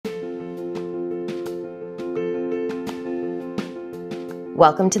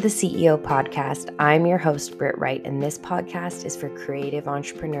Welcome to the CEO Podcast. I'm your host, Britt Wright, and this podcast is for creative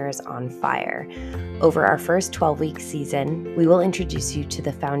entrepreneurs on fire. Over our first 12-week season, we will introduce you to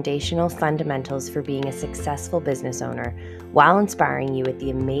the foundational fundamentals for being a successful business owner while inspiring you with the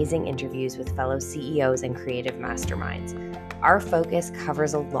amazing interviews with fellow CEOs and creative masterminds. Our focus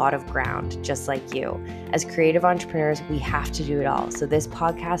covers a lot of ground, just like you. As creative entrepreneurs, we have to do it all. So this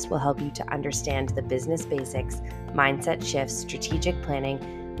podcast will help you to understand the business basics, mindset shifts, strategic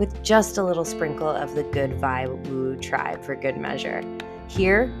planning, with just a little sprinkle of the good vibe woo tribe for good measure.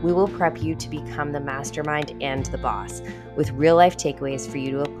 Here, we will prep you to become the mastermind and the boss, with real-life takeaways for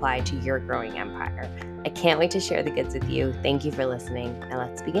you to apply to your growing empire. I can't wait to share the goods with you. Thank you for listening. Now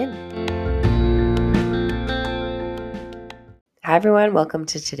let's begin. Hi, everyone. Welcome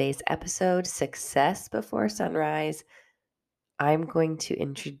to today's episode, Success Before Sunrise. I'm going to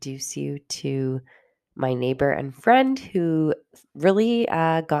introduce you to my neighbor and friend who really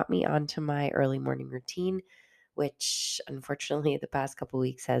got me onto my early morning routine, which unfortunately the past couple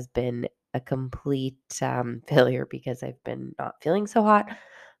weeks has been a complete failure because I've been not feeling so hot,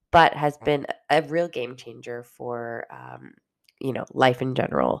 but has been a real game changer for, life in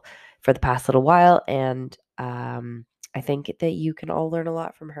general for the past little while. And I think that you can all learn a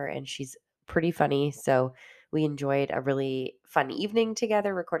lot from her, and she's pretty funny. So we enjoyed a really fun evening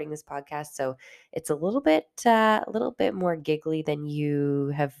together recording this podcast. So it's a little bit more giggly than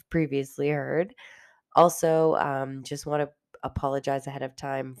you have previously heard. Also, just want to apologize ahead of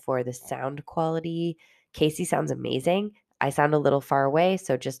time for the sound quality. Casey sounds amazing. I sound a little far away,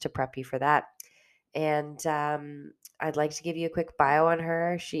 so just to prep you for that. And I'd like to give you a quick bio on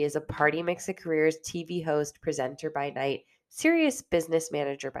her. She is a party mix of careers, TV host, presenter by night, serious business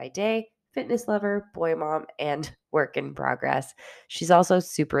manager by day, fitness lover, boy mom, and work in progress. She's also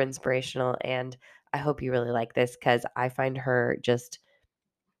super inspirational, and I hope you really like this because I find her just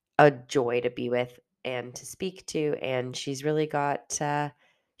a joy to be with and to speak to, and she's really got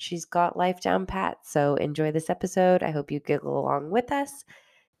life down pat. So enjoy this episode. I hope you giggle along with us.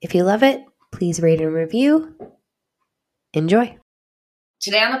 If you love it, please rate and review. Enjoy.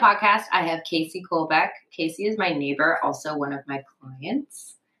 Today on the podcast, I have Casey Kolbeck. Casey is my neighbor, also one of my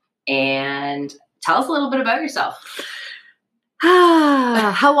clients. And tell us a little bit about yourself.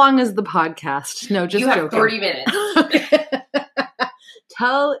 How long is the podcast? No, just joking. You have 30 minutes. Okay.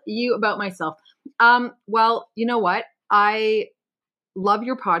 Tell you about myself. Well, you know what? I love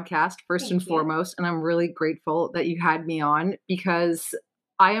your podcast first and foremost, and I'm really grateful that you had me on because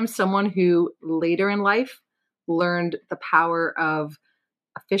I am someone who later in life learned the power of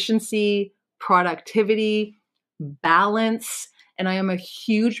efficiency, productivity, balance, and I am a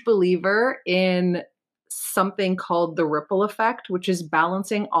huge believer in something called the ripple effect, which is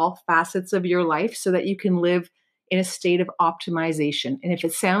balancing all facets of your life so that you can live in a state of optimization. And if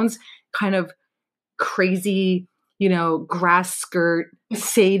it sounds kind of crazy, grass skirt,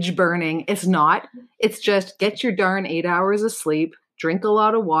 sage burning, it's not. It's just get your darn 8 hours of sleep, drink a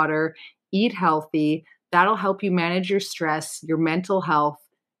lot of water, eat healthy. That'll help you manage your stress, your mental health,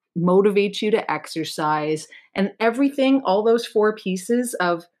 motivate you to exercise, and everything, all those 4 pieces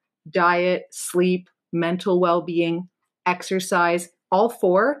of diet, sleep, mental well-being, exercise, all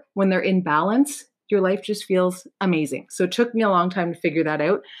 4, when they're in balance, your life just feels amazing. So it took me a long time to figure that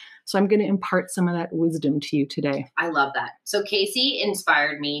out. So I'm going to impart some of that wisdom to you today. I love that. So Casey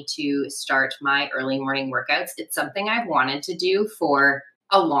inspired me to start my early morning workouts. It's something I've wanted to do for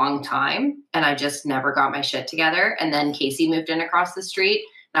a long time, and I just never got my shit together. And then Casey moved in across the street,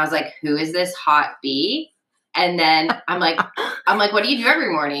 and I was like, who is this hot bee? And then I'm like, what do you do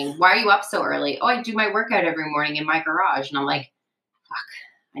every morning? Why are you up so early? Oh, I do my workout every morning in my garage. And I'm like,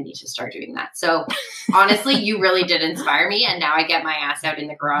 fuck, I need to start doing that. So honestly, you really did inspire me. And now I get my ass out in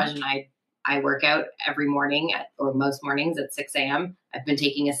the garage and I work out every morning or most mornings at 6 a.m. I've been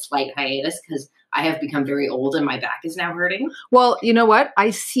taking a slight hiatus because I have become very old and my back is now hurting. Well, you know what? I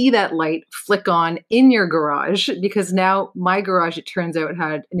see that light flick on in your garage because now my garage, it turns out,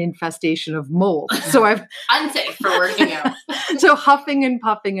 had an infestation of mold. So I've unsafe for working out. So huffing and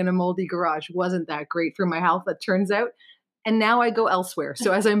puffing in a moldy garage wasn't that great for my health, it turns out. And now I go elsewhere.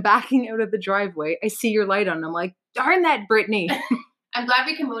 So as I'm backing out of the driveway, I see your light on. And I'm like, darn that, Brittany. I'm glad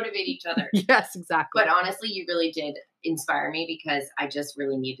we can motivate each other. Yes, exactly. But honestly, you really did inspire me because I just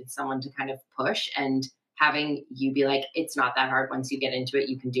really needed someone to kind of push, and having you be like, it's not that hard. Once you get into it,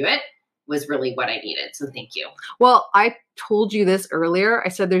 you can do it, was really what I needed. So thank you. Well, I told you this earlier. I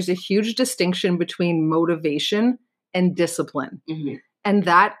said there's a huge distinction between motivation and discipline. Mm-hmm. And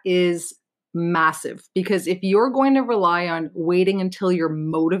that is massive because if you're going to rely on waiting until you're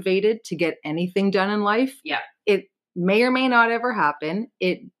motivated to get anything done in life, may or may not ever happen.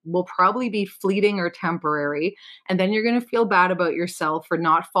 It will probably be fleeting or temporary. And then you're going to feel bad about yourself for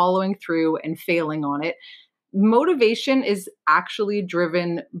not following through and failing on it. Motivation is actually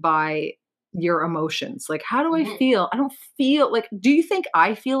driven by your emotions. Like, how do I feel? I don't feel like, do you think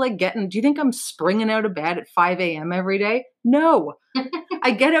I feel like do you think I'm springing out of bed at 5 a.m. every day? No.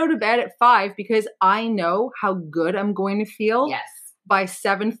 I get out of bed at 5 because I know how good I'm going to feel. Yes. By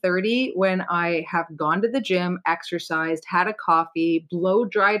 7:30, when I have gone to the gym, exercised, had a coffee, blow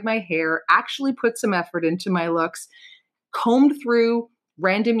dried my hair, actually put some effort into my looks, combed through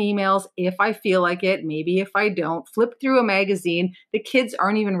random emails if I feel like it, maybe if I don't, flip through a magazine. The kids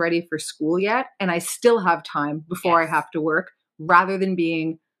aren't even ready for school yet, and I still have time before I have to work, rather than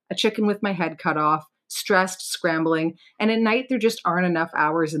being a chicken with my head cut off, stressed, scrambling. And at night, there just aren't enough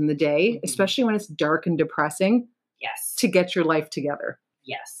hours in the day, especially when it's dark and depressing. Yes. To get your life together.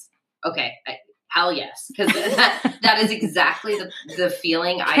 Yes. Okay. Hell yes. Because that is exactly the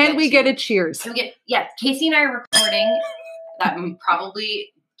feeling I get. Can we get a cheers? Yeah. Casey and I are recording. That probably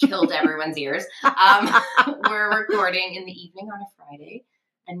killed everyone's ears. We're recording in the evening on a Friday,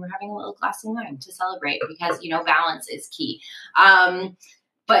 and we're having a little glass of wine to celebrate because, balance is key.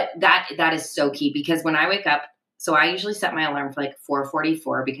 But that is so key, because when I wake up, so I usually set my alarm for like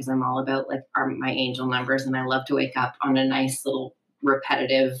 4:44 because I'm all about like my angel numbers, and I love to wake up on a nice little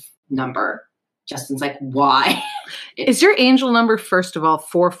repetitive number. Justin's like, why? Is your angel number, first of all,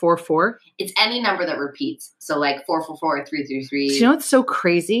 444? It's any number that repeats. So like 444, 333. Do you know what's so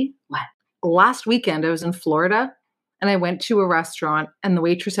crazy? What? Last weekend, I was in Florida, and I went to a restaurant, and the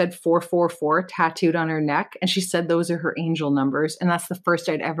waitress had 444 tattooed on her neck, and she said those are her angel numbers, and that's the first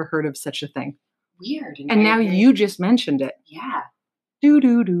I'd ever heard of such a thing. Weird. And now you just mentioned it. Yeah.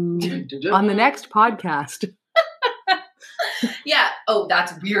 On the next podcast. Yeah. Oh,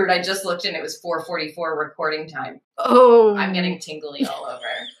 that's weird. I just looked and it was 4:44 recording time. Oh. I'm getting tingly all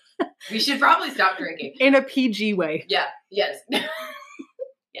over. We should probably stop drinking. In a PG way. Yeah. Yes. Yes,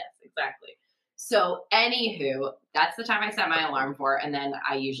 exactly. So anywho, that's the time I set my alarm for. And then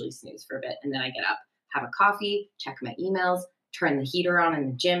I usually snooze for a bit. And then I get up, have a coffee, check my emails, turn the heater on in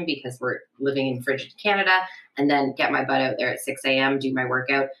the gym because we're living in frigid Canada, and then get my butt out there at 6 a.m., do my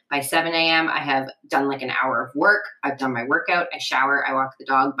workout. By 7 a.m., I have done like an hour of work. I've done my workout. I shower. I walk the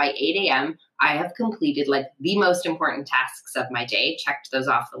dog. By 8 a.m., I have completed like the most important tasks of my day, checked those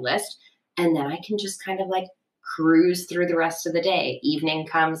off the list. And then I can just kind of like cruise through the rest of the day. Evening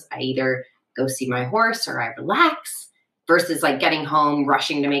comes, I either go see my horse or I relax, versus like getting home,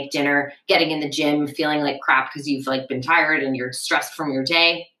 rushing to make dinner, getting in the gym, feeling like crap because you've like been tired and you're stressed from your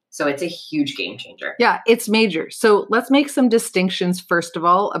day. So it's a huge game changer. Yeah, it's major. So let's make some distinctions, first of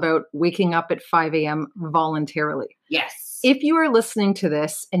all, about waking up at 5 a.m. voluntarily. Yes. If you are listening to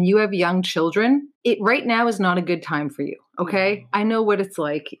this and you have young children, it right now is not a good time for you. Okay. I know what it's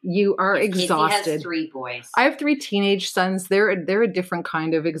like. You are exhausted. Casey has 3 boys. I have 3 teenage sons. They're a different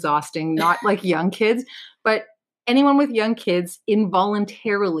kind of exhausting, not like young kids, but anyone with young kids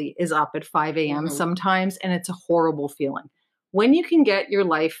involuntarily is up at 5 a.m. sometimes, and it's a horrible feeling. When you can get your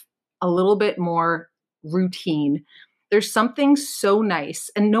life a little bit more routine, there's something so nice.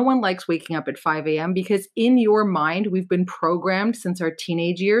 And no one likes waking up at 5 a.m. because in your mind, we've been programmed since our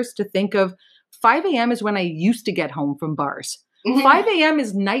teenage years to think of 5 a.m. is when I used to get home from bars. 5 a.m.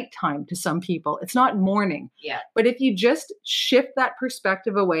 is nighttime to some people. It's not morning. Yeah. But if you just shift that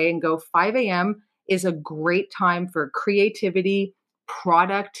perspective away and go 5 a.m. is a great time for creativity,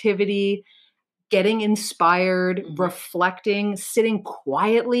 productivity, getting inspired, reflecting, sitting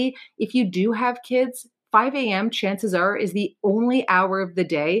quietly. If you do have kids, 5 a.m. chances are is the only hour of the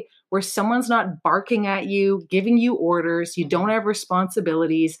day where someone's not barking at you, giving you orders, you don't have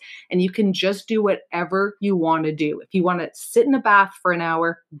responsibilities, and you can just do whatever you want to do. If you want to sit in a bath for an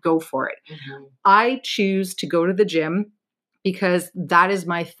hour, go for it. I choose to go to the gym because that is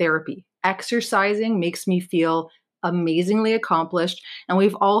my therapy. Exercising makes me feel amazingly accomplished. And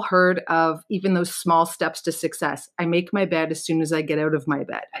we've all heard of even those small steps to success. I make my bed as soon as I get out of my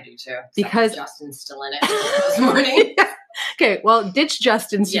bed. I do too. Because Justin's still in it this morning. Okay, well, ditch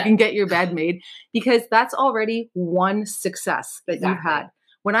Justin so you can get your bed made, because that's already one success that you've had.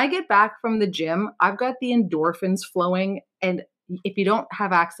 When I get back from the gym, I've got the endorphins flowing. And if you don't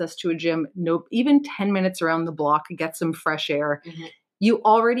have access to a gym, nope, even 10 minutes around the block, get some fresh air. You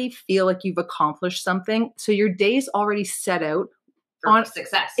already feel like you've accomplished something. So your day's already set out for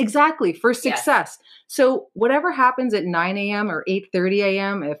success. Exactly, for success. So whatever happens at 9 a.m. or 8:30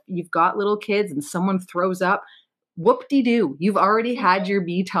 a.m., if you've got little kids and someone throws up, whoop-de-doo, you've already had your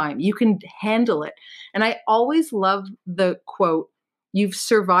me time. You can handle it. And I always love the quote, you've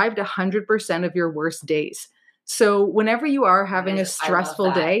survived 100% of your worst days. So whenever you are having a I love stressful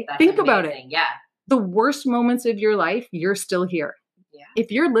that. day, That's think about it. amazing. Yeah. The worst moments of your life, you're still here. Yeah.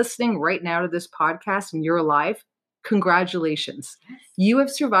 If you're listening right now to this podcast and you're alive, congratulations. Yes. You have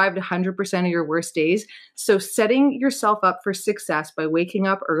survived 100% of your worst days. So setting yourself up for success by waking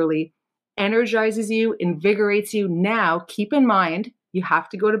up early energizes you, invigorates you. Now, keep in mind, you have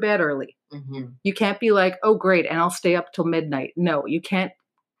to go to bed early. Mhm. You can't be like, oh, great, and I'll stay up till midnight. No, you can't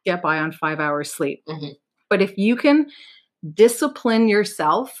get by on 5 hours sleep. Mhm. But if you can discipline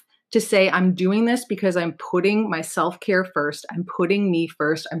yourself to say, I'm doing this because I'm putting my self-care first. I'm putting me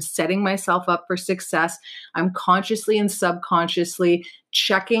first. I'm setting myself up for success. I'm consciously and subconsciously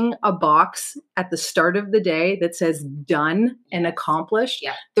checking a box at the start of the day that says done and accomplished.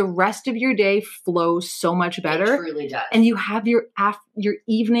 Yeah. The rest of your day flows so much better. It truly does. And you have your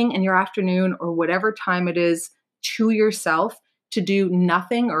evening and your afternoon or whatever time it is to yourself to do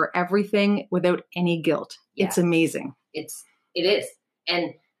nothing or everything without any guilt. Yes. It's amazing. It is.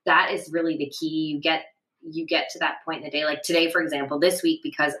 And that is really the key. You get to that point in the day. Like today, for example, this week,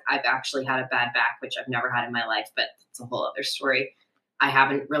 because I've actually had a bad back, which I've never had in my life, but it's a whole other story. I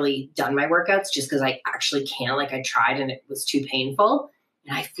haven't really done my workouts just because I actually can't. Like I tried and it was too painful.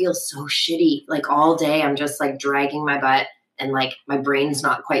 And I feel so shitty. Like all day I'm just like dragging my butt and like my brain's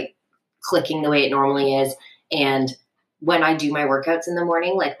not quite clicking the way it normally is. And when I do my workouts in the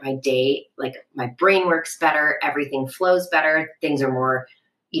morning, like my day, like my brain works better, everything flows better, things are more,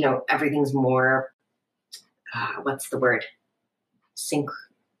 everything's more, what's the word?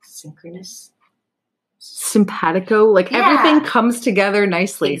 Synchronous? Simpatico, like everything comes together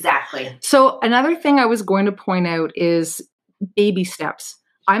nicely. Exactly. So another thing I was going to point out is baby steps.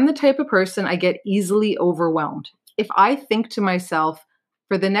 I'm the type of person I get easily overwhelmed. If I think to myself,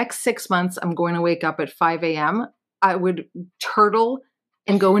 for the next 6 months, I'm going to wake up at 5 a.m., I would turtle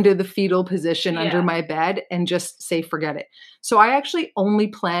and go into the fetal position under my bed and just say, forget it. So I actually only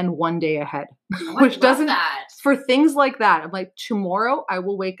plan one day ahead, which doesn't, for things like that, I'm like, tomorrow I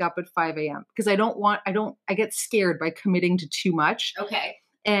will wake up at 5 a.m. because I get scared by committing to too much. Okay.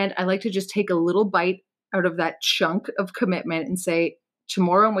 And I like to just take a little bite out of that chunk of commitment and say,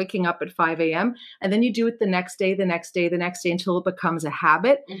 tomorrow I'm waking up at 5 a.m. And then you do it the next day, the next day, the next day until it becomes a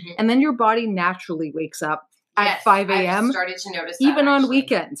habit. Mm-hmm. And then your body naturally wakes up at 5 a.m. I've started to notice that, even on actually.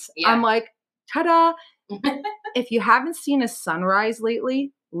 weekends. Yeah. I'm like, ta-da. If you haven't seen a sunrise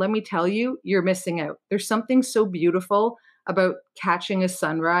lately, let me tell you, you're missing out. There's something so beautiful about catching a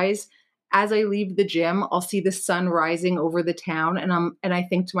sunrise. As I leave the gym, I'll see the sun rising over the town and I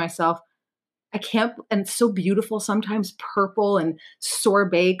think to myself, and it's so beautiful, sometimes purple and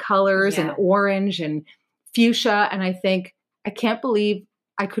sorbet colors and orange and fuchsia. And I think, I can't believe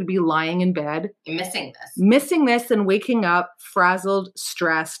I could be lying in bed. Missing this and waking up frazzled,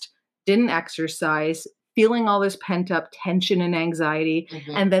 stressed, didn't exercise, feeling all this pent up tension and anxiety.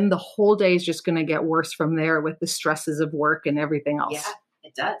 Mm-hmm. And then the whole day is just going to get worse from there with the stresses of work and everything else. Yeah,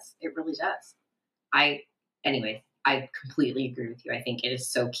 it does. It really does. I completely agree with you. I think it is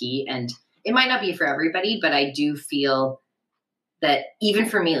so key. And it might not be for everybody, but I do feel that even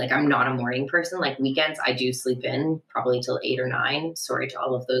for me, like I'm not a morning person. Like weekends, I do sleep in probably till 8 or 9. Sorry to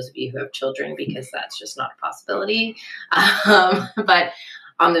all of those of you who have children, because that's just not a possibility. But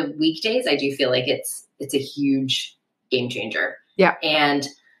on the weekdays, I do feel like it's a huge game changer. Yeah. And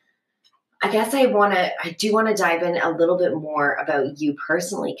I guess I do want to dive in a little bit more about you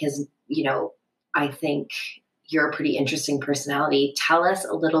personally, because, I think you're a pretty interesting personality. Tell us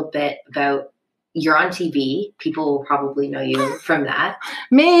a little bit about, you're on TV. People will probably know you from that.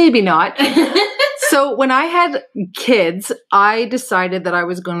 Maybe not. So when I had kids, I decided that I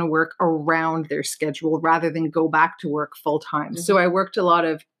was going to work around their schedule rather than go back to work full time. Mm-hmm. So I worked a lot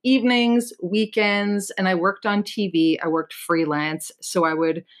of evenings, weekends, and I worked on TV. I worked freelance. So I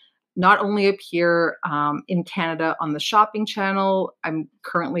would not only appear in Canada on the Shopping Channel. I'm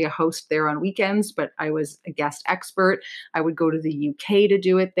currently a host there on weekends, but I was a guest expert. I would go to the UK to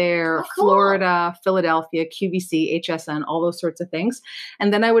do it there, cool. Florida, Philadelphia, QVC, HSN, all those sorts of things.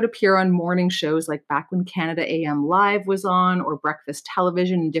 And then I would appear on morning shows like back when Canada AM Live was on, or breakfast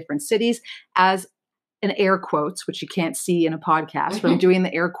television in different cities as an air quotes, which you can't see in a podcast, but I'm doing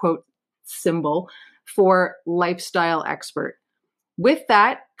the air quote symbol for lifestyle expert. With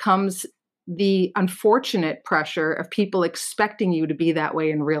that comes the unfortunate pressure of people expecting you to be that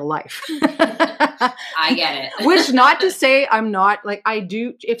way in real life. I get it. Which, not to say I'm not, like, I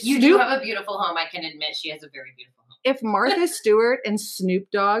do. If you do have a beautiful home, I can admit she has a very beautiful home. If Martha Stewart and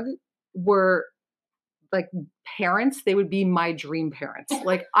Snoop Dogg were like parents, they would be my dream parents.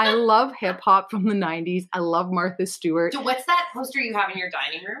 Like, I love hip hop from the 90s. I love Martha Stewart. So what's that poster you have in your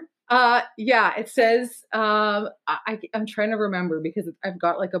dining room? Yeah, it says, I'm trying to remember because I've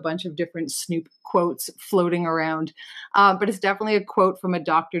got like a bunch of different Snoop quotes floating around. But it's definitely a quote from a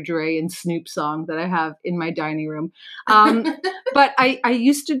Dr. Dre and Snoop song that I have in my dining room. But I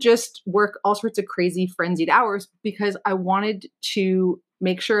used to just work all sorts of crazy frenzied hours because I wanted to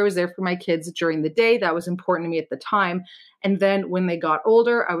make sure I was there for my kids during the day. That was important to me at the time. And then when they got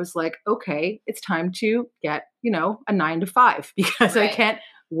older, I was like, okay, it's time to get, a 9 to 5 because I can't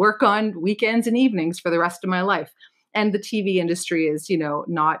work on weekends and evenings for the rest of my life. And the TV industry is,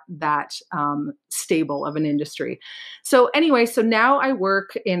 not that stable of an industry. So anyway, so now I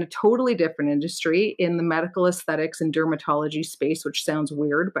work in a totally different industry in the medical aesthetics and dermatology space, which sounds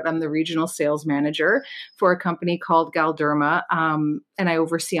weird, but I'm the regional sales manager for a company called Galderma, and I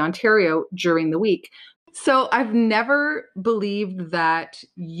oversee Ontario during the week. So I've never believed that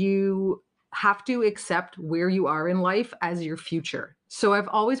you have to accept where you are in life as your future. So I've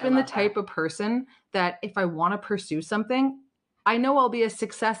always been the type of person that if I want to pursue something, I know I'll be a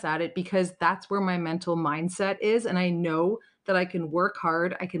success at it because that's where my mental mindset is. And I know that I can work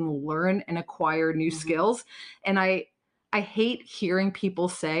hard, I can learn and acquire new skills. And I hate hearing people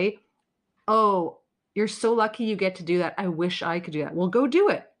say, oh, you're so lucky you get to do that. I wish I could do that. Well, go do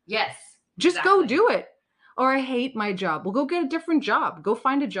it. Yes. Just go do it. Or I hate my job. Well, go get a different job. Go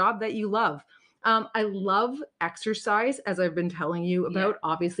find a job that you love. I love exercise, as I've been telling you about,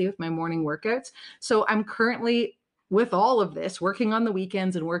 obviously, with my morning workouts. So I'm currently, with all of this, working on the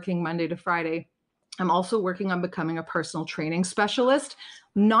weekends and working Monday to Friday. I'm also working on becoming a personal training specialist,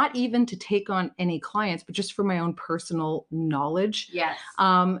 not even to take on any clients, but just for my own personal knowledge. Yes.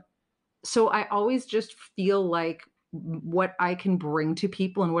 So I always just feel like what I can bring to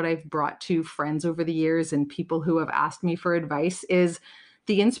people and what I've brought to friends over the years and people who have asked me for advice is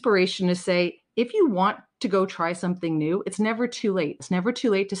the inspiration to say, if you want to go try something new, it's never too late. It's never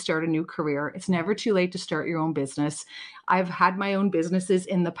too late to start a new career. It's never too late to start your own business. I've had my own businesses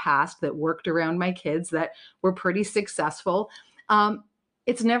in the past that worked around my kids that were pretty successful.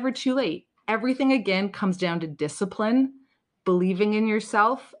 It's never too late. Everything, again, comes down to discipline, believing in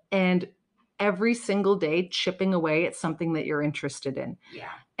yourself, and every single day chipping away at something that you're interested in. Yeah.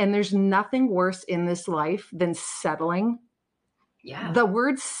 And there's nothing worse in this life than settling. Yeah. The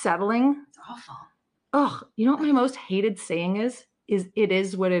word settling. It's awful. Oh, you know what my most hated saying is it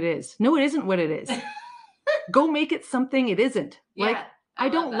is what it is. No, it isn't what it is. Go make it something it isn't. Yeah, like I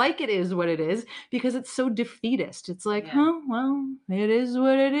don't like it is what it is because it's so defeatist. It's like, well, it is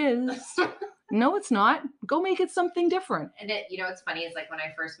what it is. No, it's not. Go make it something different. And what's funny is like when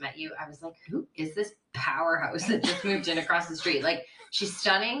I first met you, I was like, who is this powerhouse that just moved in across the street? Like, she's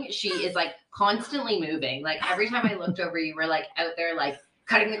stunning. She is like constantly moving. Like every time I looked over, you were like out there, like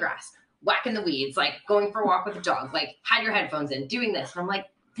cutting the grass, whacking the weeds, like going for a walk with the dog, like had your headphones in, doing this. And I'm like,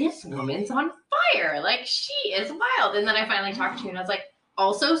 this woman's on fire. Like she is wild. And then I finally talked to you and I was like,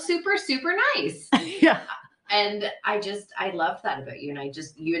 also super, super nice. Yeah. And I love that about you. And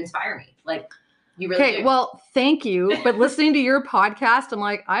you inspire me. Like, you really do. Well, thank you. But listening to your podcast, I'm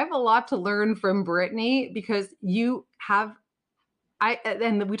like, I have a lot to learn from Brittany because you have,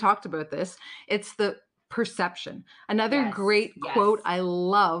 and we talked about this. It's the perception. Another great quote I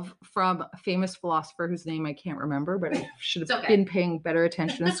love from a famous philosopher whose name I can't remember, but I should have been paying better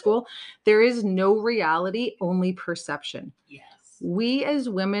attention in school. There is no reality, only perception. Yes. We as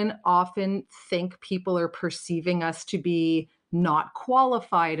women often think people are perceiving us to be not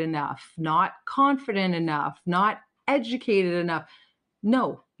qualified enough, not confident enough, not educated enough.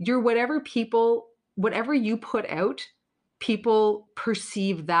 No, you're whatever you put out, people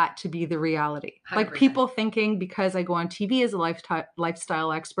perceive that to be the reality. 100%. Like people thinking because I go on TV as a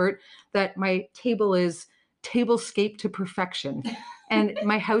lifestyle expert that my table is tablescape to perfection and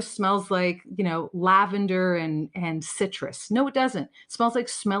my house smells like, lavender and citrus. No, it doesn't. It smells like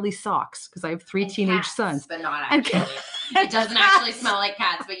smelly socks because I have 3 teenage sons. But not actually. It doesn't actually smell like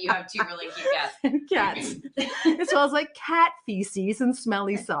cats, but you have 2 really cute cats. And cats. It smells like cat feces and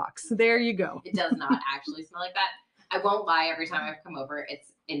smelly socks. There you go. It does not actually smell like that. I won't lie, every time I've come over,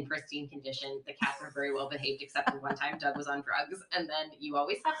 it's in pristine condition. The cats are very well behaved, except for one time Doug was on drugs. And then you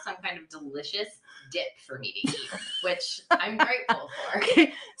always have some kind of delicious dip for me to eat, which I'm grateful for.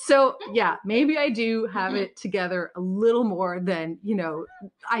 Okay. So yeah, maybe I do have it together a little more than,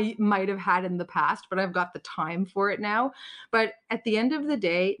 I might have had in the past, but I've got the time for it now. But at the end of the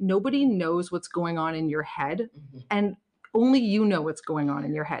day, nobody knows what's going on in your head. And only you know what's going on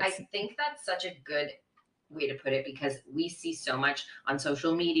in your head. I think that's such a good way to put it because we see so much on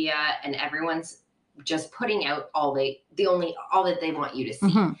social media and everyone's just putting out all that they want you to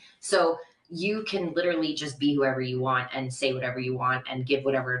see. So you can literally just be whoever you want and say whatever you want and give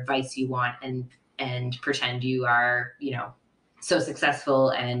whatever advice you want and pretend you are, so successful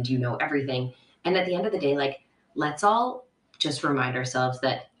and you know everything. And at the end of the day, like, let's all just remind ourselves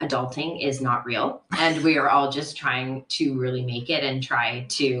that adulting is not real and we are all just trying to really make it and try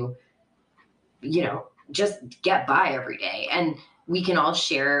to, just get by every day. And we can all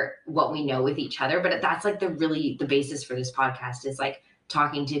share what we know with each other. But that's like the basis for this podcast is like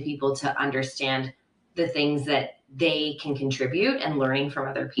talking to people to understand the things that they can contribute and learning from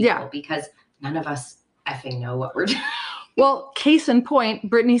other people, Yeah. because none of us effing know what we're doing. Well, case in point,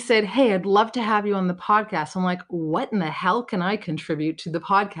 Brittany said, "Hey, I'd love to have you on the podcast." I'm like, "What in the hell can I contribute to the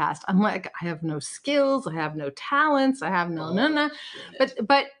podcast?" I'm like, "I have no skills, I have no talents, I have no. But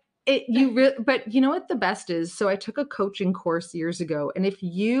but you know what the best is? So I took a coaching course years ago, and if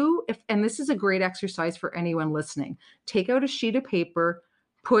and this is a great exercise for anyone listening, take out a sheet of paper,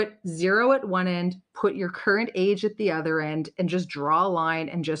 put 0 at one end, put your current age at the other end, and just draw a line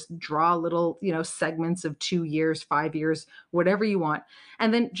and just draw little, segments of 2 years, 5 years, whatever you want.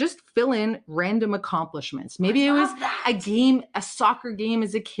 And then just fill in random accomplishments. Maybe it was a soccer game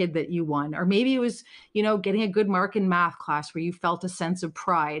as a kid that you won, or maybe it was, getting a good mark in math class where you felt a sense of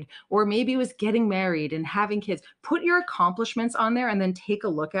pride, or maybe it was getting married and having kids. Put your accomplishments on there and then take a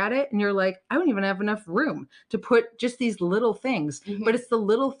look at it. And you're like, I don't even have enough room to put just these little things, but it's the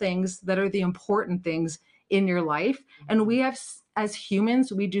little things that are the important things in your life. And we have, as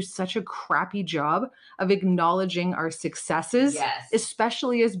humans, we do such a crappy job of acknowledging our successes,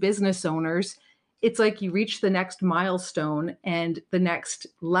 especially as business owners. It's like you reach the next milestone and the next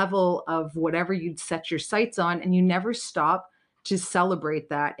level of whatever you'd set your sights on, and you never stop to celebrate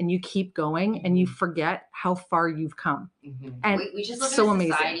that, and you keep going and you forget how far you've come. And we just live in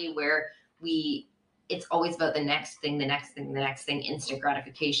a society where it's always about the next thing, instant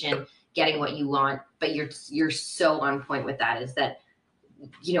gratification, getting what you want. But you're so on point with that, is that,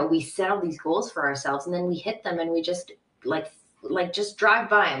 we set all these goals for ourselves and then we hit them and we just like just drive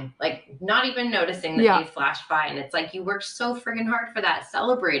by them, like not even noticing that they flash by. And it's like, you worked so friggin' hard for that.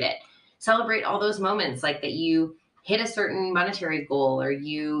 Celebrate it. Celebrate all those moments, like that you hit a certain monetary goal, or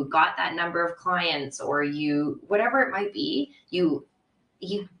you got that number of clients, or whatever it might be, you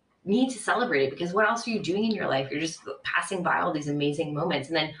need to celebrate it, because what else are you doing in your life? You're just passing by all these amazing moments.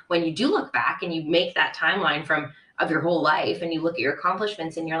 And then when you do look back and you make that timeline of your whole life and you look at your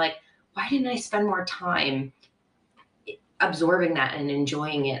accomplishments and you're like, why didn't I spend more time absorbing that and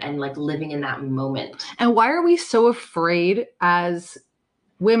enjoying it and like living in that moment? And why are we so afraid as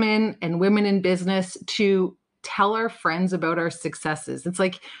women and women in business to tell our friends about our successes? It's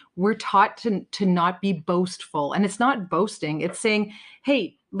like we're taught to not be boastful. And it's not boasting. It's saying,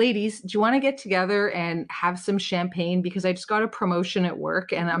 hey, ladies, do you want to get together and have some champagne? Because I just got a promotion at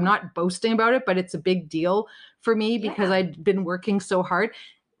work, and I'm not boasting about it, but it's a big deal for me because I've been working so hard.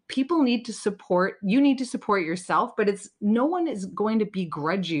 People need to support, you need to support yourself, but no one is going to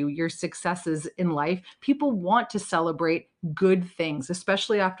begrudge you your successes in life. People want to celebrate good things,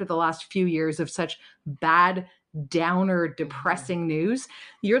 especially after the last few years of such bad, downer, depressing news.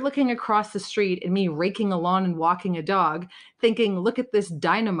 You're looking across the street and me raking a lawn and walking a dog, thinking, look at this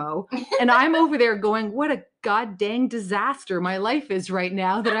dynamo. And I'm over there going, what a god dang disaster my life is right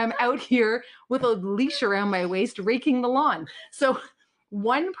now that I'm out here with a leash around my waist raking the lawn. So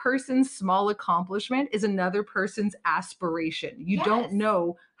one person's small accomplishment is another person's aspiration. You don't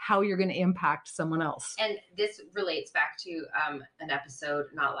know how you're going to impact someone else. And this relates back to an episode,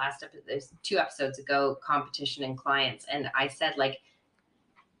 not last episode, there's 2 episodes ago, competition and clients. And I said, like,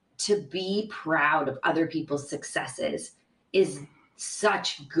 to be proud of other people's successes is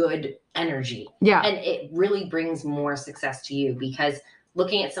such good energy. Yeah. And it really brings more success to you, because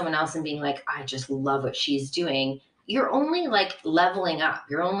looking at someone else and being like, I just love what she's doing, you're only like leveling up.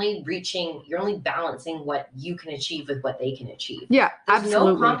 You're only balancing what you can achieve with what they can achieve. Yeah, There's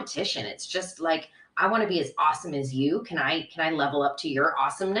absolutely. no competition. It's just like, I want to be as awesome as you. Can I level up to your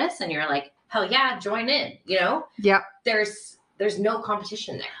awesomeness? And you're like, hell yeah, join in, Yeah. There's no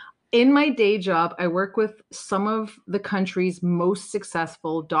competition there. In my day job, I work with some of the country's most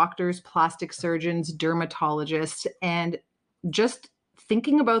successful doctors, plastic surgeons, dermatologists, and just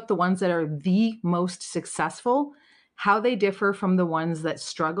thinking about the ones that are the most successful, how they differ from the ones that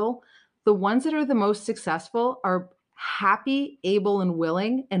struggle. The ones that are the most successful are happy, able, and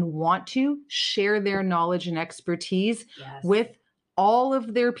willing, and want to share their knowledge and expertise with all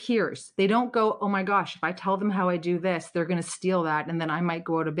of their peers. They don't go, oh my gosh, if I tell them how I do this, they're going to steal that, and then I might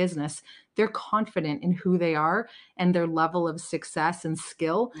go out of business. They're confident in who they are and their level of success and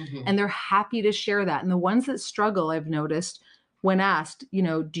skill, and they're happy to share that. And the ones that struggle, I've noticed, when asked,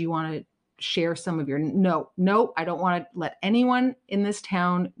 do you want to share some of your, no, I don't want to let anyone in this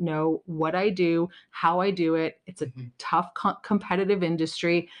town know what I do, how I do it. It's a tough competitive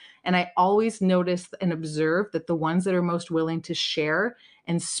industry. And I always notice and observe that the ones that are most willing to share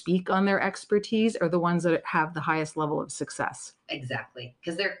and speak on their expertise are the ones that have the highest level of success. Exactly.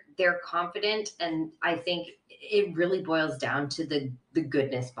 Because they're confident. And I think it really boils down to the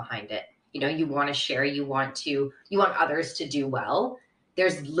goodness behind it. You know, you want to share, you want others to do well.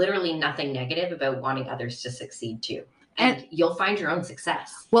 There's literally nothing negative about wanting others to succeed too. And you'll find your own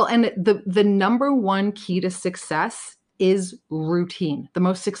success. Well, and the number one key to success is routine. The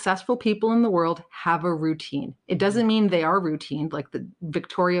most successful people in the world have a routine. It doesn't mean they are routine, like the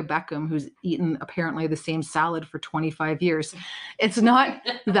Victoria Beckham, who's eaten apparently the same salad for 25 years. It's not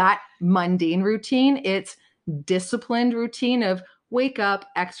that mundane routine. It's disciplined routine of wake up,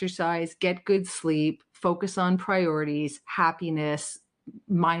 exercise, get good sleep, focus on priorities, happiness,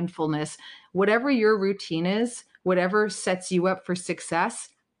 mindfulness, whatever your routine is, whatever sets you up for success.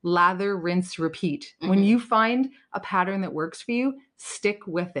 Lather, rinse, repeat. When you find a pattern that works for you, stick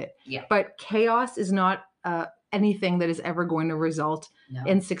with it. Yeah. But chaos is not anything that is ever going to result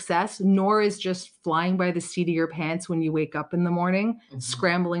in success, nor is just flying by the seat of your pants when you wake up in the morning,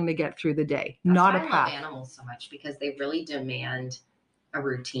 scrambling to get through the day. That's not why a I path. love animals so much, because they really demand a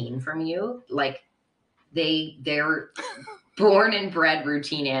routine from you. Like they're born and bred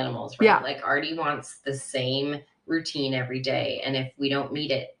routine animals, right? Yeah. Like Artie wants the same routine every day. And if we don't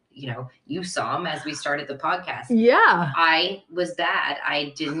meet it, you know, you saw him as we started the podcast. Yeah. I was bad.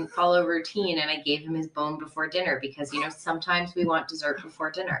 I didn't follow routine, and I gave him his bone before dinner because, you know, sometimes we want dessert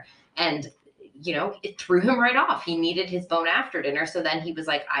before dinner. And, you know, it threw him right off. He needed his bone after dinner. So then he was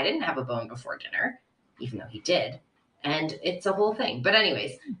like, I didn't have a bone before dinner, even though he did. And it's a whole thing. But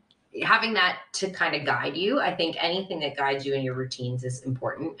anyways, having that to kind of guide you, I think anything that guides you in your routines is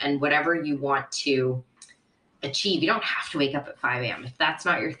important. And whatever you want to achieve, you don't have to wake up at 5 a.m. If that's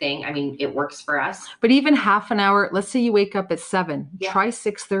not your thing, I mean, it works for us. But even half an hour, let's say you wake up at 7, try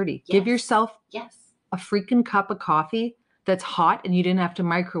 6:30. Yes. Give yourself Yes. a freaking cup of coffee that's hot and you didn't have to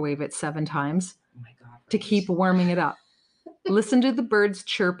microwave it 7 times Oh my God, to keep warming it up. Listen to the birds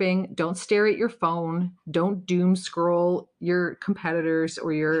chirping. Don't stare at your phone. Don't doom scroll your competitors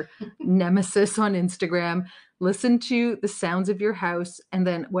or your nemesis on Instagram. Listen to the sounds of your house. And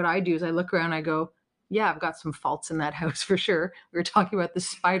then what I do is I look around and I go, yeah, I've got some faults in that house for sure. We were talking about the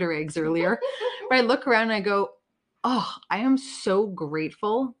spider eggs earlier. But I look around and I go, oh, I am so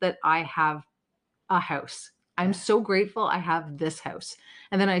grateful that I have a house. I'm so grateful I have this house.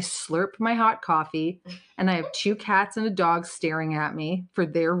 And then I slurp my hot coffee, and I have 2 cats and a dog staring at me for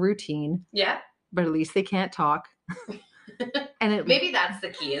their routine. Yeah. But at least they can't talk. And maybe that's the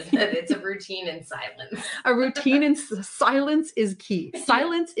key, is that it's a routine in silence. A routine in silence is key.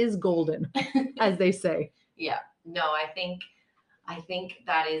 Silence is golden, as they say. Yeah. No, I think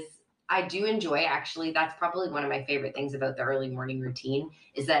that is, I do enjoy, actually, that's probably one of my favorite things about the early morning routine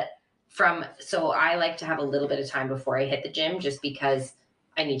is that so I like to have a little bit of time before I hit the gym, just because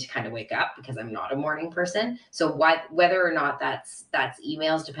I need to kind of wake up because I'm not a morning person. So whether or not that's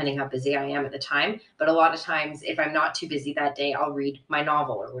emails, depending how busy I am at the time. But a lot of times, if I'm not too busy that day, I'll read my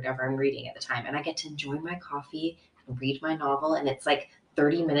novel or whatever I'm reading at the time. And I get to enjoy my coffee and read my novel. And it's like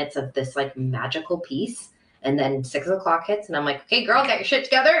 30 minutes of this like magical piece. And then 6 o'clock hits and I'm like, okay, girl, get your shit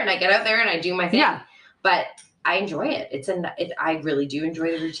together. And I get out there and I do my thing. Yeah. But I enjoy it. I really do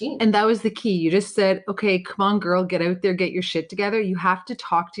enjoy the routine. And that was the key. You just said, okay, come on, girl, get out there, get your shit together. You have to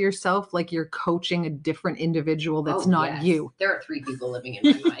talk to yourself like you're coaching a different individual that's not you. There are 3 people living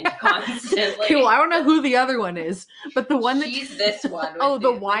in my mind constantly. Well, I don't know who the other one is, but the one She's this one. Oh,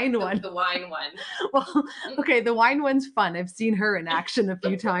 the wine one. The wine one. Well, okay, the wine one's fun. I've seen her in action a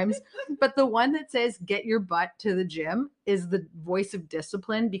few times. But the one that says, get your butt to the gym is the voice of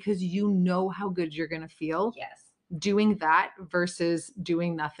discipline, because you know how good you're going to feel. Yes. Doing that versus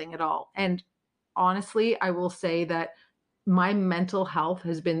doing nothing at all. And honestly, I will say that my mental health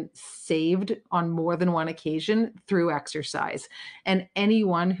has been saved on more than one occasion through exercise. And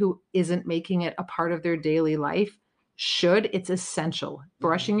anyone who isn't making it a part of their daily life should. It's essential.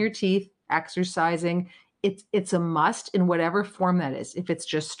 Brushing your teeth, exercising, it's a must in whatever form that is. If it's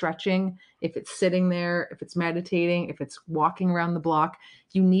just stretching, if it's sitting there, if it's meditating, if it's walking around the block,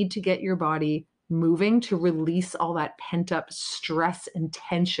 you need to get your body moving to release all that pent up stress and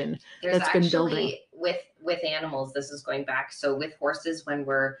tension that's been building. With animals, this is going back. So with horses,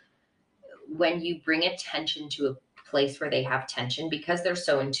 when you bring attention to a place where they have tension because they're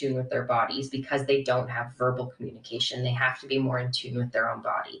so in tune with their bodies, because they don't have verbal communication. They have to be more in tune with their own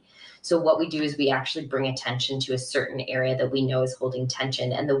body. So what we do is we actually bring attention to a certain area that we know is holding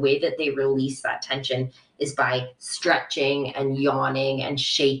tension. And the way that they release that tension is by stretching and yawning and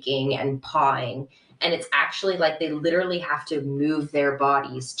shaking and pawing. And it's actually like they literally have to move their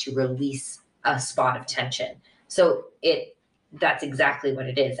bodies to release a spot of tension. So that's exactly what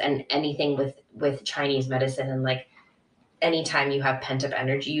it is. And anything with Chinese medicine, and like anytime you have pent up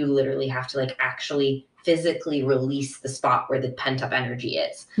energy, you literally have to like actually physically release the spot where the pent up energy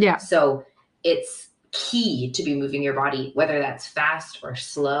is. Yeah. So it's key to be moving your body, whether that's fast or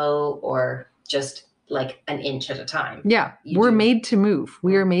slow or just like an inch at a time. Yeah. We're made to move.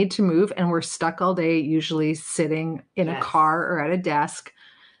 We are made to move, and we're stuck all day, usually sitting in a car or at a desk.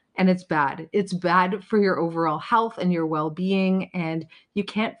 And it's bad. It's bad for your overall health and your well-being. And you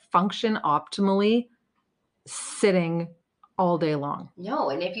can't function optimally sitting all day long. No.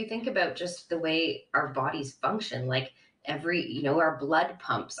 And if you think about just the way our bodies function, like our blood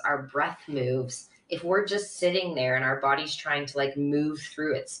pumps, our breath moves. If we're just sitting there and our body's trying to like move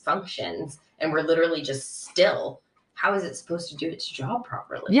through its functions and we're literally just still, how is it supposed to do its job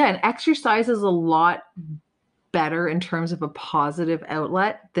properly? Yeah. And exercise is a lot better in terms of a positive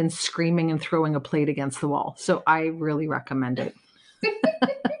outlet than screaming and throwing a plate against the wall. So I really recommend it.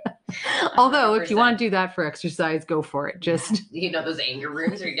 Although 100%. If you want to do that for exercise, go for it. Just those anger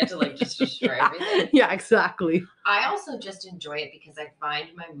rooms where you get to like just destroy everything. Yeah, exactly. I also just enjoy it because I find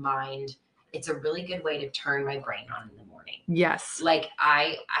my mind, it's a really good way to turn my brain on in the morning. Yes. Like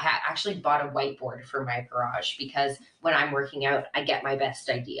I actually bought a whiteboard for my garage because when I'm working out, I get my best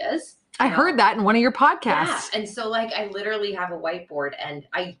ideas. I heard that in one of your podcasts. Yeah. And so like I literally have a whiteboard, and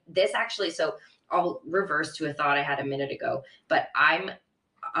so I'll reverse to a thought I had a minute ago, but I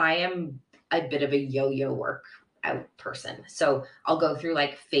am a bit of a yo-yo workout person. So I'll go through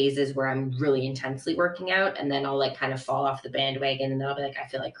like phases where I'm really intensely working out, and then I'll like kind of fall off the bandwagon, and then I'll be like, I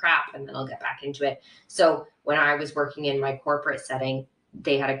feel like crap, and then I'll get back into it. So when I was working in my corporate setting,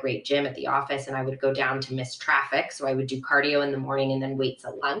 they had a great gym at the office, and I would go down to miss traffic. So I would do cardio in the morning and then weights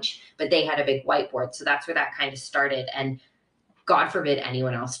at lunch, but they had a big whiteboard. So that's where that kind of started. And God forbid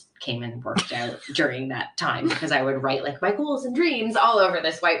anyone else came and worked out during that time, because I would write like my goals and dreams all over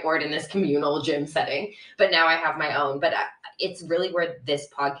this whiteboard in this communal gym setting. But now I have my own. But it's really where this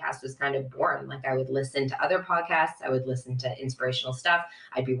podcast was kind of born. Like I would listen to other podcasts. I would listen to inspirational stuff.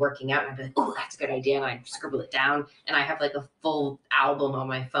 I'd be working out and I'd be like, oh, that's a good idea. And I'd scribble it down. And I have like a full album on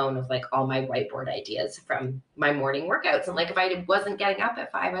my phone of like all my whiteboard ideas from my morning workouts. And like if I wasn't getting up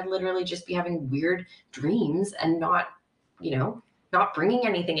at 5, I'd literally just be having weird dreams and not bringing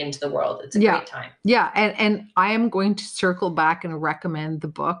anything into the world. It's a great time. Yeah. And I am going to circle back and recommend the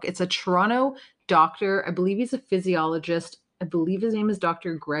book. It's a Toronto doctor. I believe he's a physiologist. I believe his name is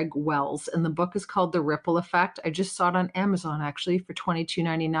Dr. Greg Wells. And the book is called The Ripple Effect. I just saw it on Amazon actually for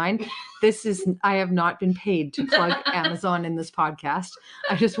 $22.99. I have not been paid to plug Amazon in this podcast.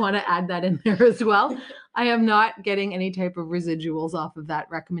 I just want to add that in there as well. I am not getting any type of residuals off of that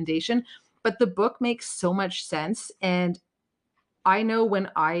recommendation, but the book makes so much sense. And I know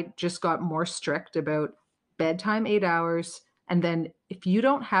when I just got more strict about bedtime, 8 hours, and then if you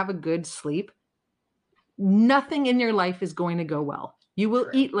don't have a good sleep, nothing in your life is going to go well. You will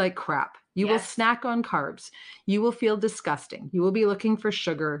eat like crap. You will snack on carbs. You will feel disgusting. You will be looking for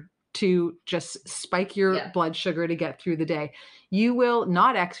sugar to just spike your blood sugar to get through the day. You will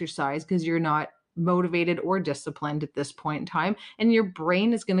not exercise because you're not motivated or disciplined at this point in time, and your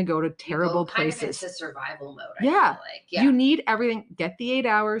brain is going to go to terrible places. It's a survival mode. Yeah. You need everything. Get the 8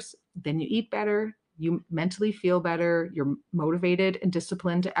 hours, then you eat better. You mentally feel better. You're motivated and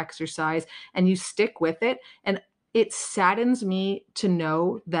disciplined to exercise, and you stick with it. And it saddens me to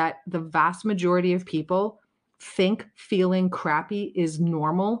know that the vast majority of people think feeling crappy is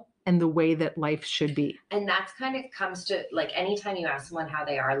normal and the way that life should be. And that's kind of comes to like anytime you ask someone how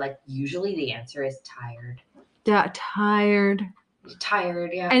they are, like usually the answer is tired. Yeah, tired.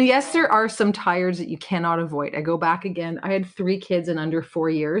 Tired, yeah. And yes, there are some tires that you cannot avoid. I go back again. I had 3 kids in under 4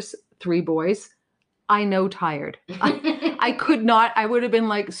 years, 3 boys. I know tired. I could not. I would have been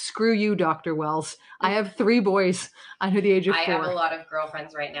like, screw you, Dr. Wells. I have 3 boys under the age of 4. I have a lot of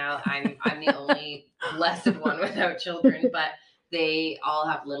girlfriends right now. I'm the only blessed one without children, but they all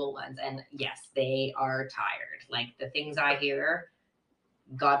have little ones. And yes, they are tired. Like the things I hear,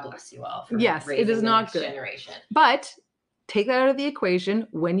 God bless you all for raising it is the not next good generation. But take that out of the equation.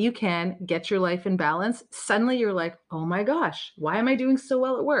 When you can get your life in balance, suddenly you're like, oh my gosh, why am I doing so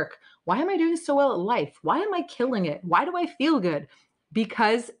well at work? Why am I doing so well at life? Why am I killing it? Why do I feel good?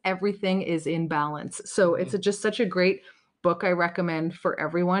 because everything is in balance. So it's just such a great book. I recommend for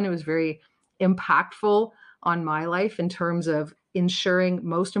everyone. It was very impactful on my life in terms of ensuring,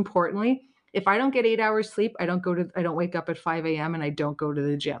 most importantly, if I don't get 8 hours sleep, I don't wake up at 5 a.m. and I don't go to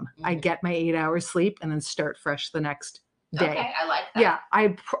the gym. I get my 8 hours sleep and then start fresh the next day. Okay, I like that. Yeah,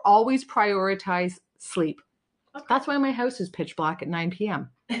 I always prioritize sleep. Okay. That's why my house is pitch black at 9 p.m.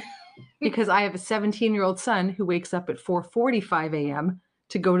 because I have a 17-year-old son who wakes up at 4:45 a.m.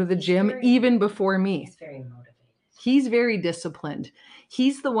 to go to the gym even before me. He's very motivated. He's very disciplined.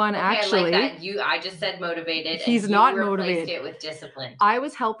 He's the one actually. I like that. I just said motivated. He's and not you motivated. It with discipline. I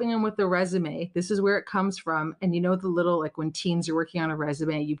was helping him with the resume. This is where it comes from. And you know, the little, like when teens are working on a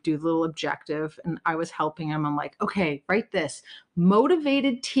resume, you do the little objective. And I was helping him. I'm like, okay, write this.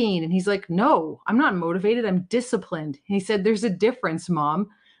 Motivated teen. And he's like, no, I'm not motivated. I'm disciplined. And he said, there's a difference, Mom.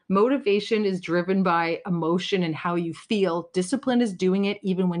 Motivation is driven by emotion and how you feel. Discipline is doing it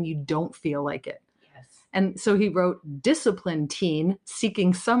even when you don't feel like it. And so he wrote disciplined teen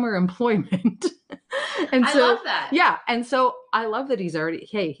seeking summer employment. And so, I love that. Yeah. And so I love that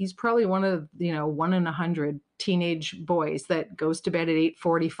he's probably one of, 1 in 100 teenage boys that goes to bed at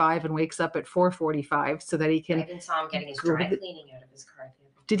 8:45 and wakes up at 4:45 so that he can. I even saw him getting his dry cleaning out of his car.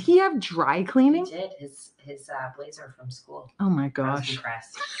 Did he have dry cleaning? He did. His blazer from school. Oh my gosh. I was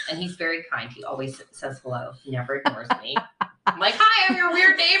impressed. And he's very kind. He always says hello. He never ignores me. I'm like, hi, I'm your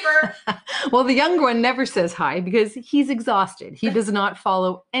weird neighbor. Well, the younger one never says hi because he's exhausted. He does not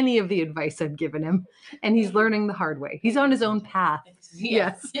follow any of the advice I've given him, and he's learning the hard way. He's on his own path.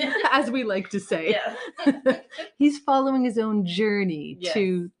 Yes. As we like to say. Yes. He's following his own journey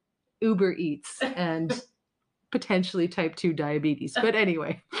to Uber Eats and potentially type 2 diabetes. But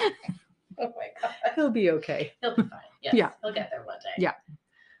anyway. Oh my God. He'll be okay. He'll be fine. Yes. Yeah. He'll get there one day. Yeah.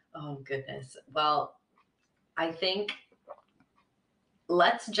 Oh, goodness. Well, I think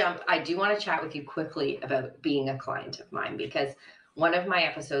let's jump. I do want to chat with you quickly about being a client of mine, because one of my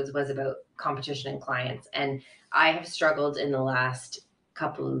episodes was about competition and clients. And I have struggled in the last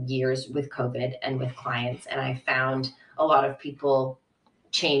couple of years with COVID and with clients. And I found a lot of people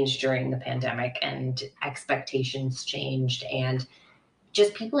changed during the pandemic, and expectations changed, and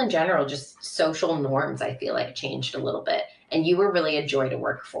just people in general, just social norms, I feel like changed a little bit. And you were really a joy to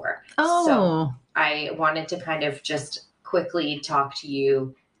work for. Oh. So I wanted to kind of just quickly talk to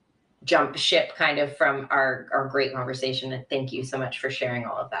you, jump ship kind of from our great conversation. And thank you so much for sharing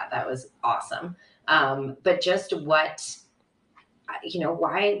all of that. That was awesome. But just why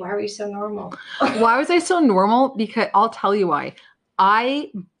are you so normal? Why was I so normal? Because I'll tell you why.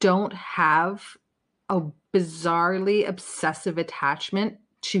 I don't have a bizarrely obsessive attachment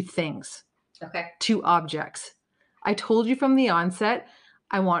to things. Okay. To objects. I told you from the onset,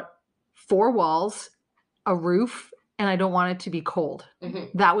 I want 4 walls, a roof, and I don't want it to be cold.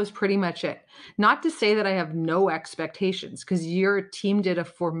 Mm-hmm. That was pretty much it. Not to say that I have no expectations, because your team did a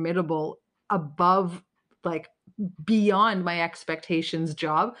formidable, above, like beyond my expectations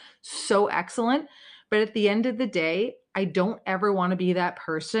job. So excellent. But at the end of the day, I don't ever want to be that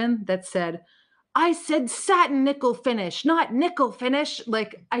person that said, I said satin nickel finish, not nickel finish.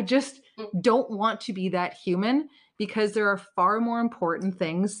 Like, I just don't want to be that human, because there are far more important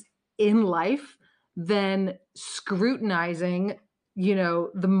things in life than scrutinizing,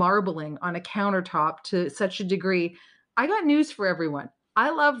 the marbling on a countertop to such a degree. I got news for everyone. I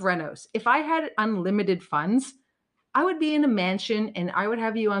love renos. If I had unlimited funds, I would be in a mansion and I would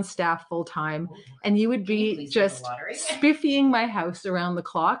have you on staff full time, and you would be just spiffying my house around the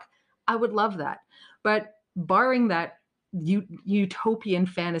clock. I would love that. But barring that utopian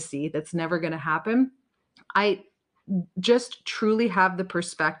fantasy that's never going to happen, I just truly have the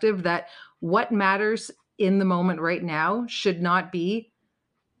perspective that what matters in the moment right now should not be,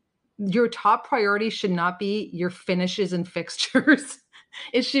 your top priority should not be your finishes and fixtures.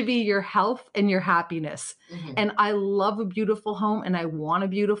 It should be your health and your happiness. Mm-hmm. And I love a beautiful home and I want a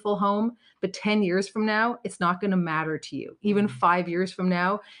beautiful home, but 10 years from now, it's not going to matter to you. Even 5 years from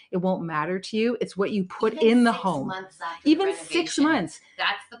now, it won't matter to you. It's what you put in the home. Even 6 months.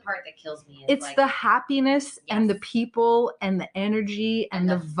 That's the part that kills me. It's like the happiness and the people and the energy and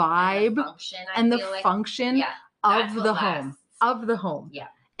the vibe and the function of the home. Yeah.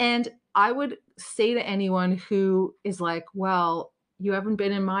 And I would say to anyone who is like, well, you haven't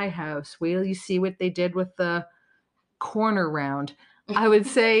been in my house, wait till you see what they did with the corner round. I would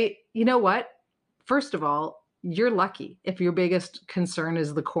say, you know what? First of all, you're lucky if your biggest concern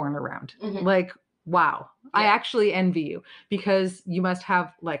is the corner round. Mm-hmm. Like, wow. Yeah. I actually envy you, because you must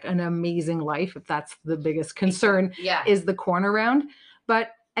have like an amazing life if that's the biggest concern is the corner round.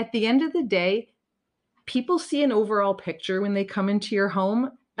 But at the end of the day, people see an overall picture when they come into your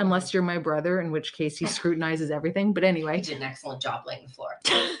home, unless you're my brother, in which case he scrutinizes everything. But anyway. He did an excellent job laying the floor.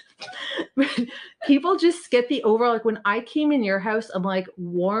 People just get the overall, like when I came in your house, I'm like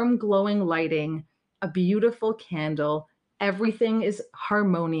warm, glowing lighting, a beautiful candle. Everything is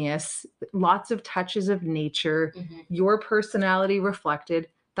harmonious, lots of touches of nature, your personality reflected.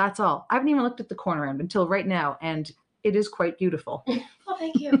 That's all. I haven't even looked at the corner end until right now, and it is quite beautiful. Well,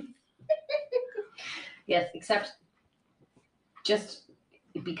 thank you. Yes, except just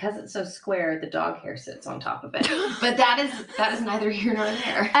because it's so square, the dog hair sits on top of it. But that is neither here nor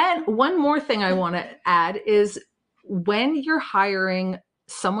there. And one more thing I want to add is when you're hiring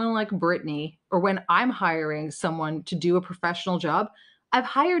someone like Brittany, or when I'm hiring someone to do a professional job, I've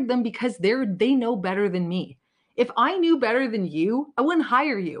hired them because they know better than me. If I knew better than you, I wouldn't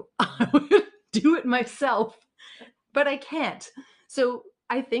hire you. I would do it myself, but I can't. So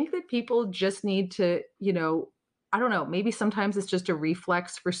I think that people just need to, I don't know, maybe sometimes it's just a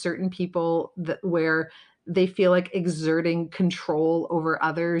reflex for certain people where they feel like exerting control over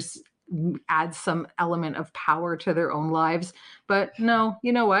others adds some element of power to their own lives. But no,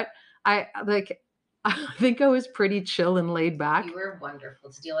 you know what? I think I was pretty chill and laid back. You were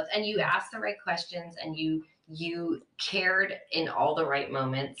wonderful to deal with, and you asked the right questions, and you cared in all the right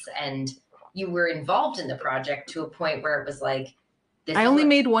moments, and you were involved in the project to a point where it was like, I only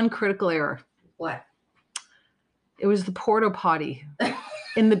made one critical error. What? It was the porta potty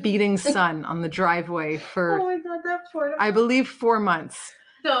in the beating sun on the driveway for, oh my God, that porta potty. I believe 4 months.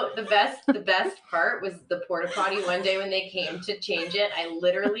 So the best part was the porta potty. One day when they came to change it, I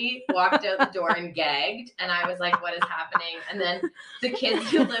literally walked out the door and gagged, and I was like, what is happening? And then the kids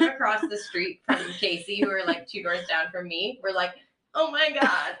who live across the street from Casey, who are like 2 doors down from me, were like, oh my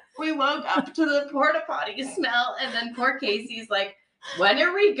God, we woke up to the porta potty smell. And then poor Casey's like, when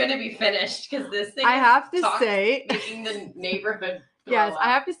are we going to be finished? Because this thing making the neighborhood Yes, I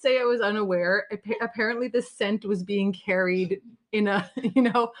have to say I was unaware. Apparently the scent was being carried in a,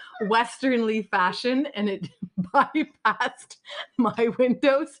 Westernly fashion, and it bypassed my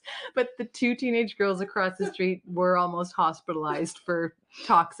windows. But the 2 teenage girls across the street were almost hospitalized for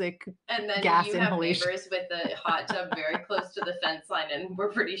toxic and then gas you inhalation. Have neighbors with a hot tub very close to the fence line, and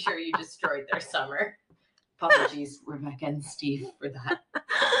we're pretty sure you destroyed their summer. Apologies, Rebecca and Steve, for that.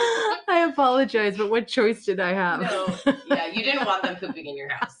 I apologize, but what choice did I have? No, yeah, you didn't want them pooping in your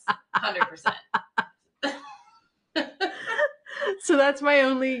house. 100%. So that's my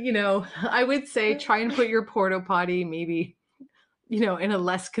only, I would say try and put your porta potty maybe, in a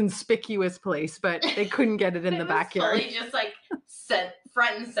less conspicuous place, but they couldn't get it in the backyard. Fully just like set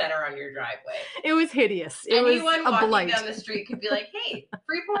front and center on your driveway. It was hideous. Anyone was a walking blight. down the street could be like, hey,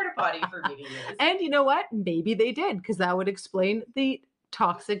 free porta potty for me to use. And you know what? Maybe they did, because that would explain the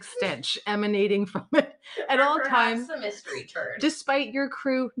toxic stench emanating from it at all times. A mystery turd. Despite your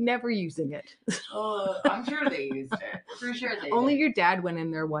crew never using it. Oh, I'm sure they used it. For sure they Only did. your dad went in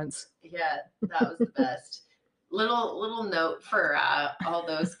there once. Yeah, that was the best. Little note for all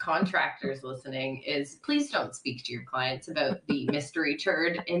those contractors listening is please don't speak to your clients about the mystery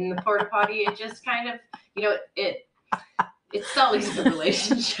turd in the porta potty. It just kind of, it sullies the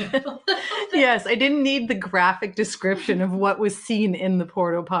relationship. Yes, I didn't need the graphic description of what was seen in the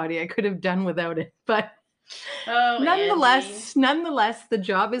porta potty. I could have done without it, but nonetheless, the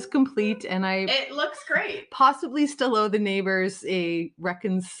job is complete, and it looks great. Possibly still owe the neighbors a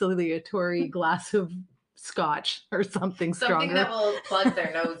reconciliatory glass of scotch or something stronger. Something that will plug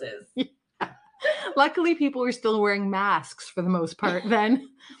their noses. Yeah. Luckily, people were still wearing masks for the most part then.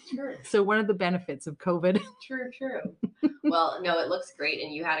 True. So one of the benefits of COVID. True. Well, no, it looks great,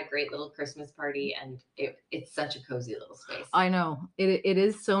 and you had a great little Christmas party, and it's such a cozy little space. I know. It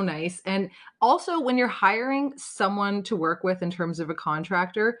is so nice. And also, when you're hiring someone to work with in terms of a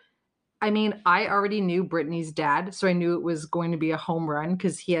contractor, I mean, I already knew Brittany's dad, so I knew it was going to be a home run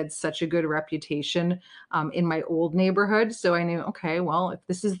because he had such a good reputation in my old neighborhood. So I knew, okay, well, if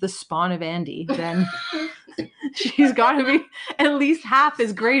this is the spawn of Andy, then she's got to be at least half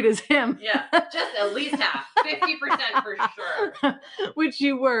as great as him. Yeah, just at least half, 50% for sure. Which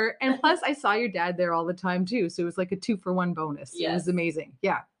you were. And plus, I saw your dad there all the time, too. So it was like a 2-for-1 bonus. Yes. It was amazing.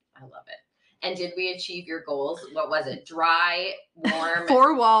 Yeah. I love it. And did we achieve your goals? What was it? Dry, warm?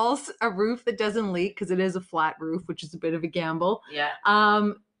 4 walls, a roof that doesn't leak because it is a flat roof, which is a bit of a gamble. Yeah.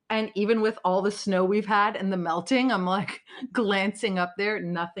 And even with all the snow we've had and the melting, I'm like glancing up there,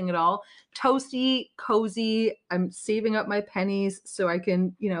 nothing at all. Toasty, cozy. I'm saving up my pennies so I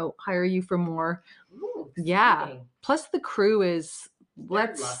can, hire you for more. Ooh, yeah. exciting. Plus the crew is,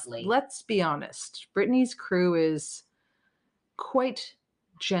 lovely. Let's be honest. Brittany's crew is quite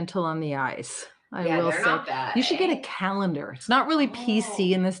gentle on the eyes. I Yeah, will they're say. not bad. You should get a eh? calendar. It's not really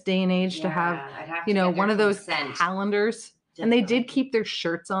PC in this day and age to have, I'd have you to know, get their one of those consent. calendars. And they Definitely. did keep their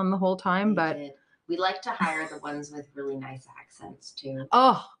shirts on the whole time, They but did. We like to hire the ones with really nice accents too.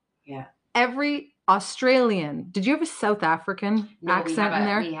 oh, Yeah. every Australian. Did you have a South African accent in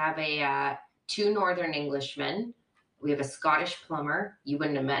there? We have two Northern Englishmen. We have a Scottish plumber. You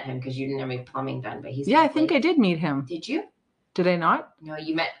wouldn't have met him because you didn't have any plumbing done, but he's Yeah, I lovely. think I did meet him. Did you? Did I not? No,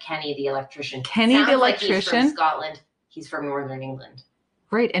 you met Kenny the electrician. Kenny the Sounds like he's electrician? from Scotland. He's from Northern England.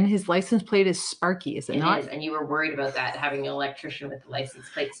 Right, and his license plate is Sparky, is it not? It is, and you were worried about that, having an electrician with the license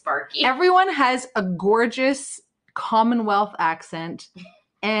plate Sparky. Everyone has a gorgeous Commonwealth accent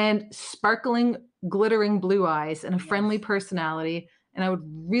and sparkling, glittering blue eyes and a friendly personality. And I would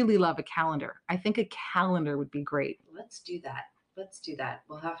really love a calendar. I think a calendar would be great. Let's do that.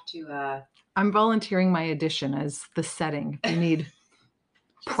 We'll have to. I'm volunteering my edition as the setting. If you need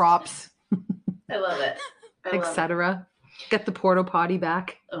props, I love it. etc. Get the porta potty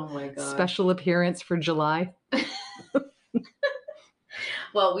back. Oh my god! Special appearance for July.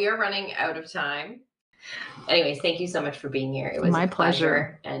 Well, we are running out of time. Anyways, thank you so much for being here. It was my a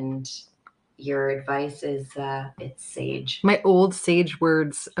pleasure. And your advice is it's sage. My old sage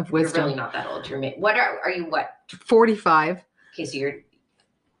words of wisdom. You're really not that old. What are you? What? 45. Okay, so your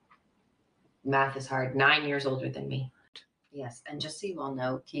math is hard. 9 years older than me. Yes, and just so you all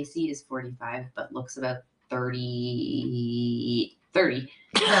know, Casey is 45, but looks about 30. So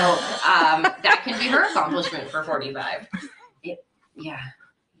that can be her accomplishment for 45.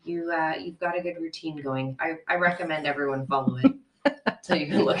 You've got a good routine going. I recommend everyone follow it so you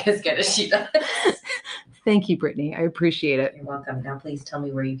can look as good as she does. Thank you, Brittany. I appreciate it. You're welcome. Now please tell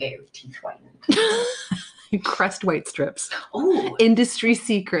me where you get your teeth whitened. Crest white strips. Oh, industry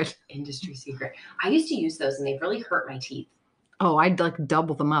secret. I used to use those and they've really hurt my teeth. Oh, I'd like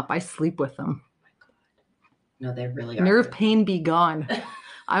double them up. I sleep with them. Oh my God. No, they really are. Nerve pain be gone.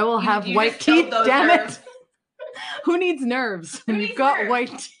 I will have white teeth, damn nerves. It. Who needs nerves when you've got white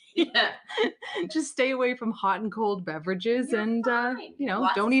teeth? Yeah. Just stay away from hot and cold beverages. You're and,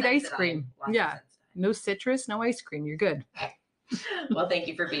 lots don't eat ice cream. Yeah. No citrus, no ice cream. You're good. Well, thank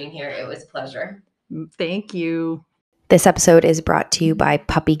you for being here. It was a pleasure. Thank you. This episode is brought to you by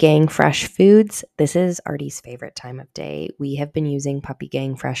Puppy Gang Fresh Foods. This is Artie's favorite time of day. We have been using Puppy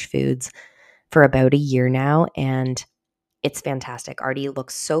Gang Fresh Foods for about a year now, and it's fantastic. Artie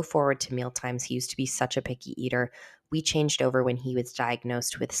looks so forward to meal times. He used to be such a picky eater. We changed over when he was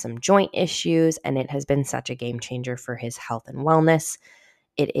diagnosed with some joint issues, and it has been such a game changer for his health and wellness.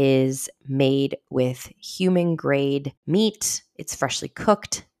 It is made with human-grade meat. It's freshly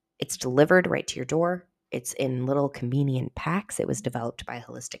cooked. It's delivered right to your door. It's in little convenient packs. It was developed by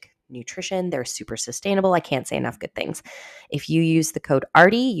Holistic Nutrition. They're super sustainable. I can't say enough good things. If you use the code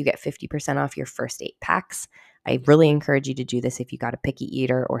ARTIE, you get 50% off your first 8 packs. I really encourage you to do this if you got a picky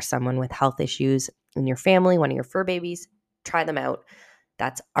eater or someone with health issues in your family, one of your fur babies. Try them out.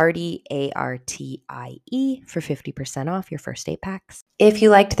 That's ARTIE, ARTIE, for 50% off your first 8 packs. If you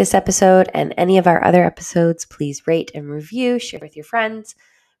liked this episode and any of our other episodes, please rate and review, share with your friends.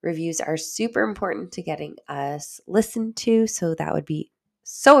 Reviews are super important to getting us listened to, so that would be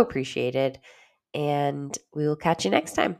so appreciated. And we will catch you next time.